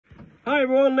Hi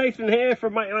everyone, Nathan here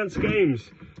from Mighty Lancer Games.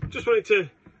 Just wanted to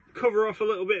cover off a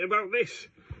little bit about this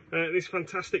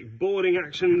fantastic boarding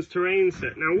actions terrain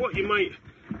set. Now what you might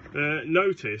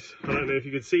notice, I don't know if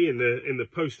you could see in the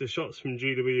poster shots from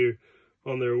GW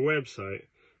on their website,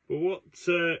 but what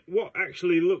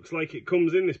actually looks like it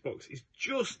comes in this box is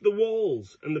just the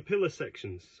walls and the pillar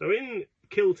sections. So in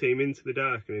Kill Team Into the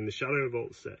Dark and in the Shadow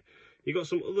Vault set, you got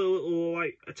some other little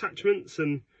like attachments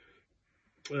and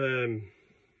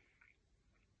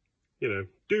you know,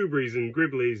 dooblies and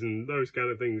gribblies and those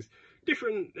kind of things.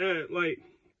 Different like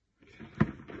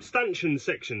stanchion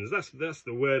sections, that's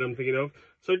the word I'm thinking of.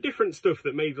 So different stuff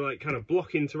that made like kind of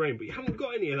blocking terrain, but you haven't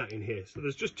got any of that in here. So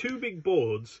there's just two big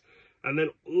boards and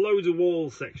then loads of wall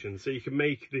sections, so you can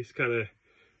make this kind of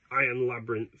Iron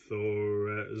Labyrinth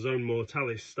or Zone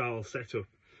Mortalis style setup.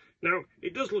 Now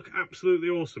it does look absolutely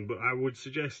awesome, but I would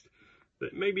suggest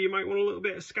that maybe you might want a little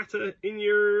bit of scatter in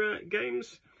your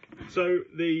games. So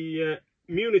the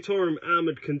Munitorum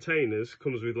armoured containers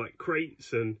comes with like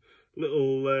crates and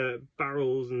little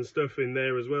barrels and stuff in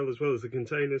there as well as the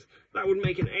containers. That would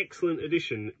make an excellent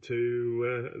addition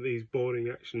to these boarding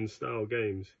action style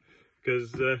games,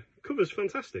 because cover's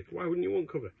fantastic. Why wouldn't you want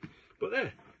cover? But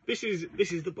there, this is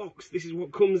the box. This is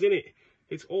what comes in it.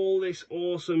 It's all this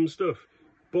awesome stuff.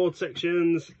 Board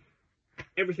sections,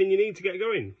 everything you need to get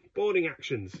going. Boarding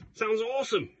actions. Sounds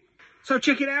awesome. So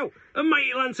check it out at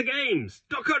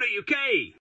mightylancergames.co.uk.